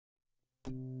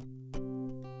You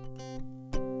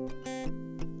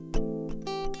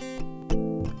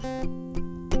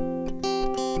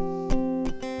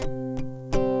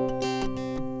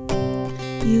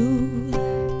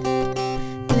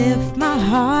lift my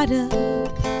heart up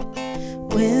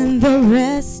when the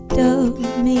rest of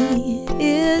me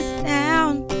is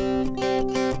down.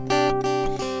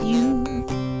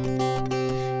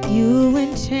 You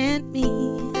enchant me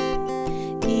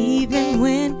even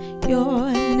when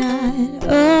you're not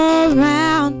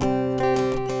around.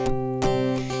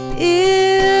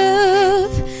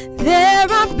 If there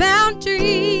are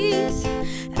boundaries,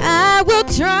 I will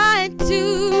try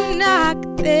to knock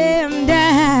them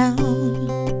down.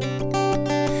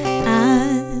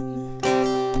 I'm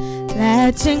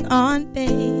latching on,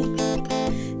 babe.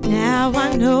 Now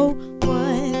I know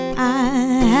what I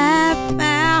have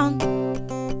found.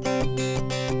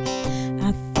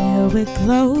 I feel it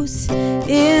close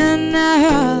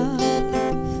enough.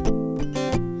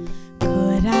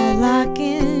 Could I lock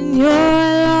in your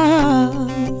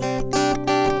love?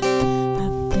 I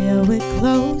feel it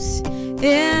close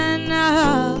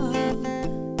enough.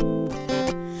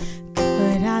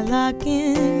 Could I lock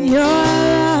in your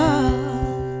love?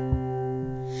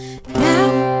 Now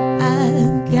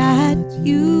I've got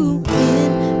you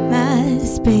in my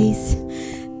space.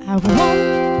 I won't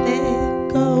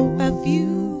let go of you.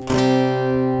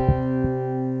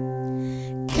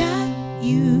 Got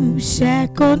you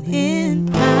shackled in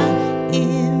my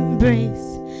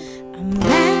embrace. I'm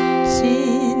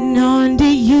latching onto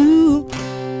you.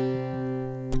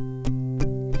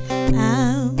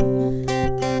 I'm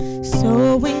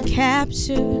so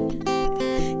encaptured,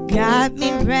 got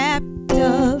me wrapped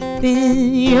up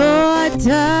in your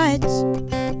touch.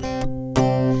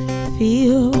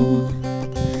 Feel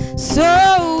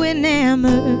so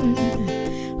enamored,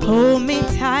 hold me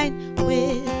tight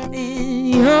within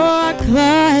your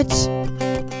clutch.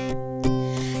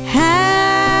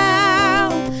 How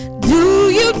do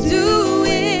you do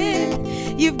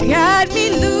it? You've got me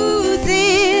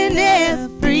losing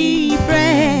every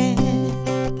breath.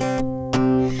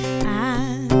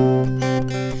 I'm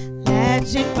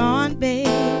latching on, babe,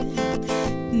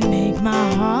 make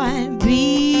my heart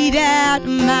beat out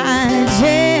my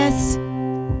chest.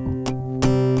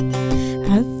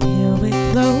 I feel it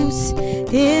close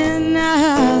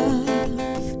enough.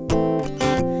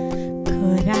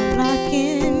 Could I lock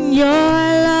in your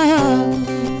love?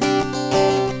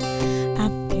 I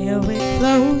feel it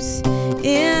close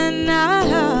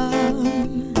enough.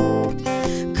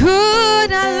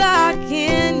 Could I lock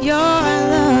in your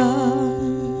love?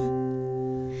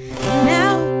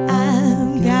 Now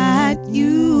I've got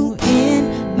you in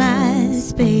my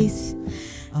space.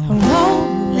 I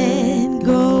won't let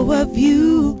go of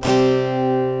you.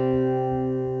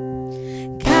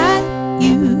 Got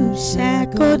you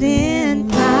shackled in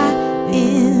my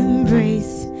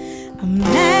embrace. I'm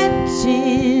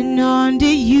latching onto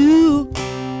you.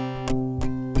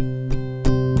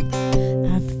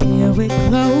 I feel it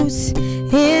close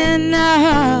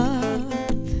enough.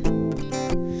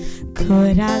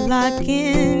 Could I lock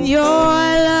in your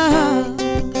love?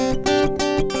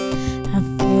 I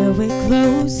feel it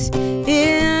close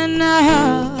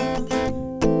enough.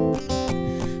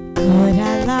 Could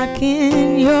I lock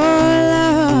in your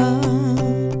love?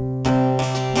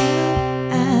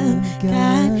 I've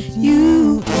got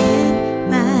you in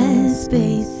my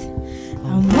space.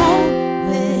 I won't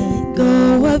let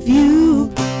go of you.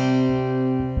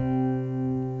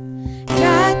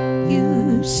 Got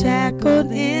you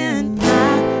shackled in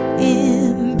my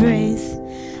embrace.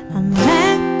 I'm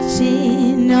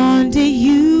latching onto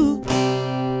you.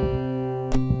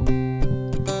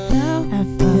 I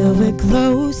feel it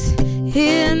close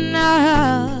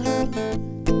enough.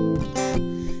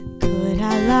 Could I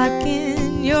lock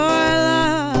in your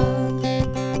love?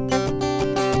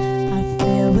 I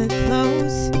feel it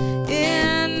close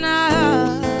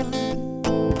enough.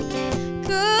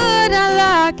 Could I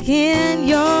lock in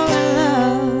your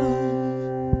love?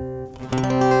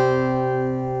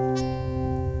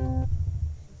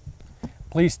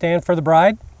 Please stand for the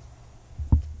bride.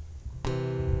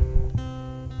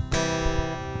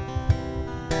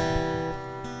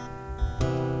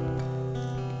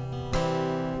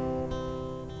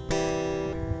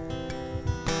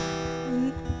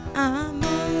 I'm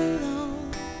all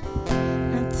alone.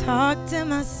 I talk to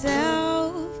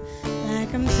myself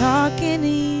like I'm talking to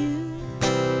you,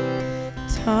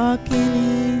 talking to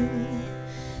you.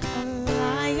 I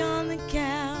lie on the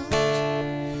couch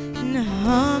and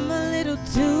hum a little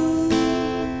tune.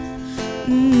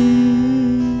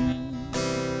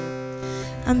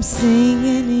 I'm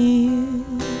singing to you,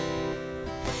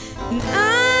 and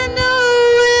I know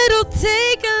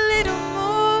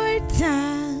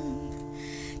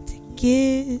make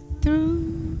it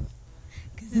through.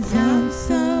 'Cause I'm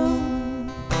so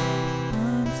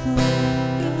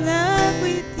in love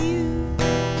with you.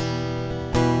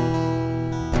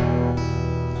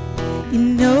 You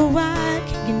know I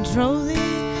can control it,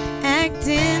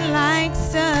 acting like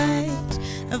such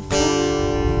a fool.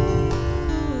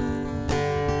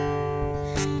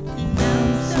 And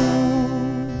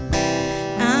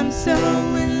I'm so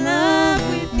in love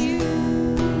with you.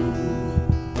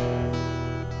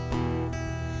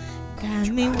 Got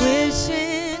me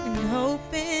wishing and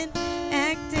hoping,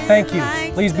 acting Thank you.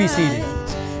 like Please be seated.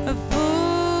 a fool.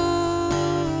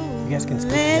 You guys can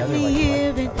speak Let together me like you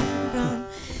hear like each it other.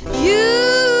 from you.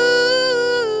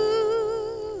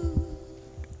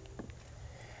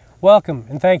 Welcome,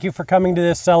 and thank you for coming to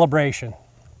this celebration.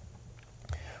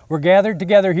 We're gathered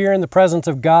together here in the presence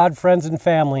of God, friends, and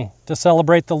family to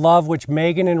celebrate the love which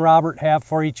Meagan and Robert have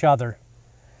for each other,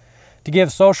 to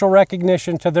give social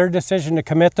recognition to their decision to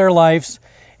commit their lives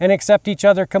and accept each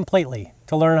other completely,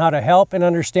 to learn how to help and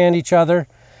understand each other,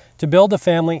 to build a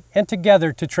family, and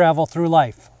together to travel through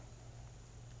life.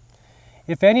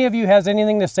 If any of you has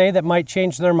anything to say that might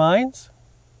change their minds,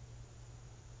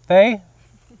 they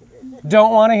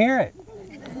don't want to hear it.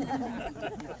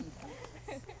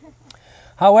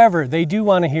 However, they do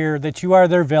want to hear that you are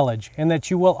their village and that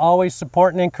you will always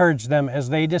support and encourage them as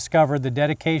they discover the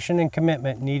dedication and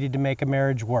commitment needed to make a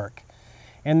marriage work.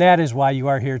 And that is why you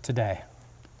are here today.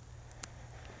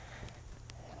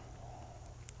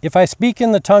 If I speak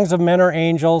in the tongues of men or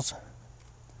angels,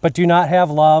 but do not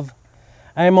have love,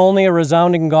 I am only a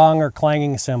resounding gong or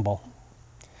clanging cymbal.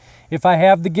 If I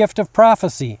have the gift of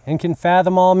prophecy and can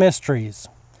fathom all mysteries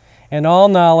and all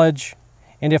knowledge,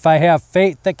 and if I have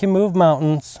faith that can move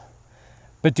mountains,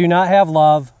 but do not have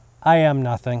love, I am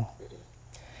nothing.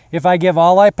 If I give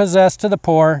all I possess to the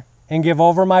poor and give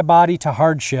over my body to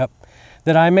hardship,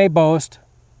 that I may boast,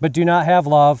 but do not have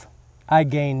love, I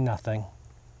gain nothing.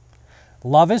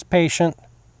 Love is patient,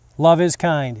 love is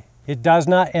kind. It does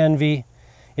not envy,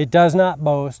 it does not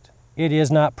boast, it is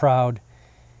not proud.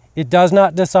 It does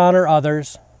not dishonor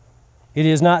others, it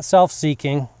is not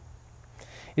self-seeking,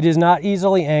 it is not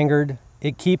easily angered,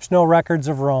 it keeps no records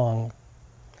of wrong.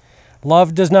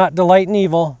 Love does not delight in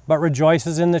evil, but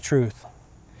rejoices in the truth.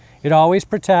 It always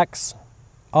protects,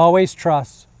 always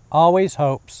trusts, always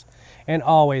hopes, and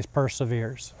always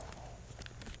perseveres.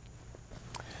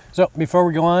 So, before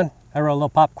we go on, I wrote a little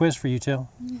pop quiz for you two.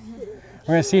 We're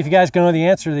going to see if you guys can know the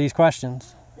answer to these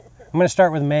questions. I'm going to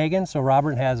start with Meagan, so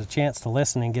Robert has a chance to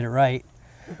listen and get it right.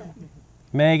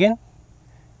 Meagan,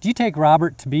 do you take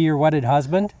Robert to be your wedded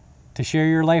husband? To share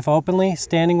your life openly,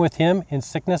 standing with him in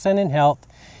sickness and in health,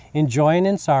 in joy and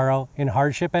in sorrow, in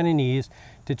hardship and in ease,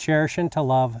 to cherish and to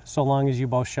love, so long as you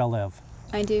both shall live?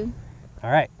 I do.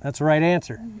 All right, that's the right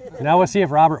answer. Now we'll see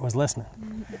if Robert was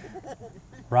listening.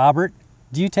 Robert,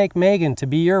 do you take Meagan to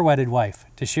be your wedded wife,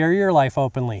 to share your life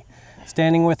openly,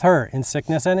 standing with her in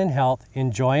sickness and in health,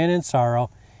 in joy and in sorrow,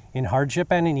 in hardship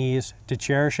and in ease, to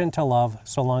cherish and to love,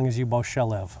 so long as you both shall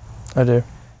live? I do.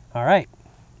 All right.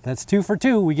 That's 2 for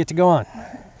 2. We get to go on.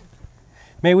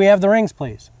 May we have the rings,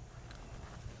 please?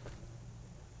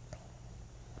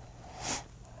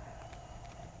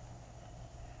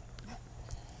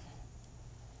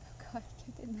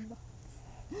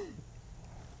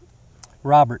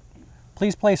 Robert,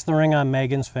 please place the ring on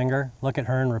Meagan's finger. Look at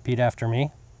her and repeat after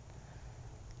me.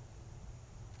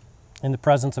 In the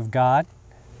presence of God.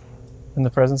 In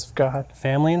the presence of God.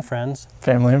 Family and friends.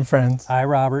 Family and friends. I,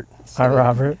 Robert. I,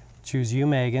 Robert. Choose you,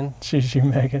 Meagan. Choose you,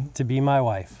 Meagan. To be my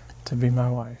wife. To be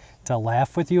my wife. To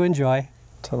laugh with you in joy.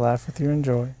 To laugh with you in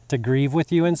joy. To grieve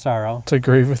with you in sorrow. To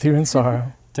grieve with you in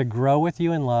sorrow. To grow with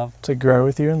you in love. To grow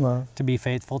with you in love. To be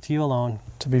faithful to you alone.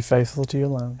 To be faithful to you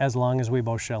alone. As long as we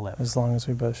both shall live. As long as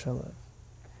we both shall live.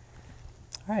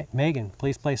 All right, Meagan,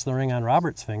 please place the ring on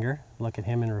Robert's finger. Look at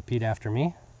him and repeat after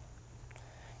me.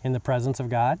 In the presence of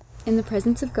God. In the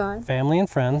presence of God. Family and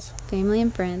friends. Family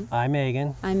and friends. I,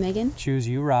 Meagan. I, Meagan. Choose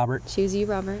you, Robert. Choose you,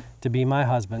 Robert. To be my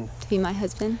husband. To be my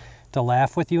husband. To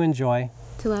laugh with you in joy.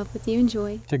 To laugh with you in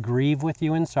joy. To grieve with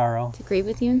you in sorrow. To grieve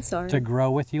with you in sorrow. To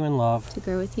grow with you in love. To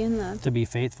grow with you in love. To be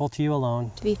faithful to you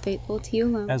alone. To be faithful to you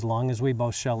alone. As long as we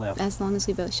both shall live. As long as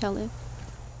we both shall live.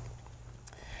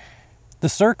 The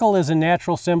circle is a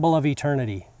natural symbol of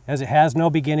eternity, as it has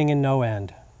no beginning and no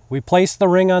end. We place the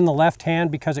ring on the left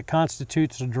hand because it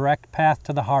constitutes a direct path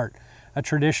to the heart, a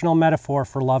traditional metaphor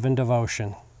for love and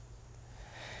devotion.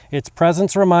 Its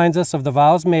presence reminds us of the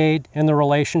vows made and the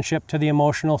relationship to the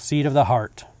emotional seat of the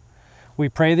heart. We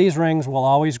pray these rings will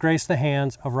always grace the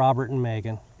hands of Robert and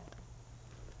Meagan.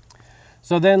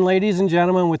 So then, ladies and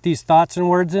gentlemen, with these thoughts and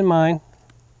words in mind,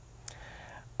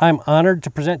 I'm honored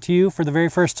to present to you for the very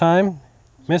first time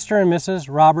Mr. and Mrs.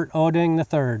 Robert Oding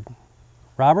III.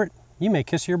 Robert, you may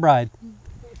kiss your bride.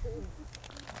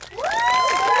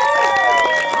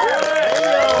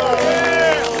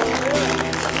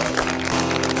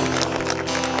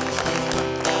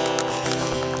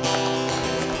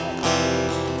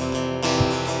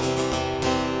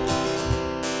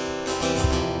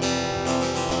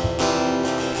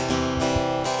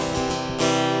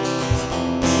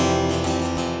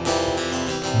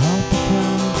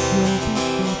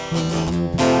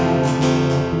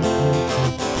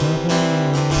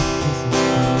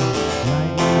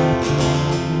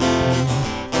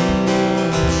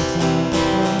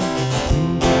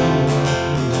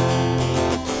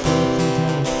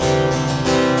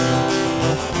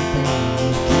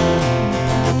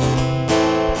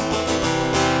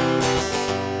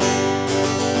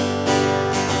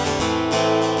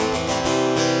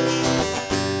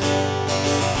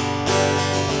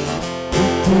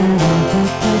 Thank you.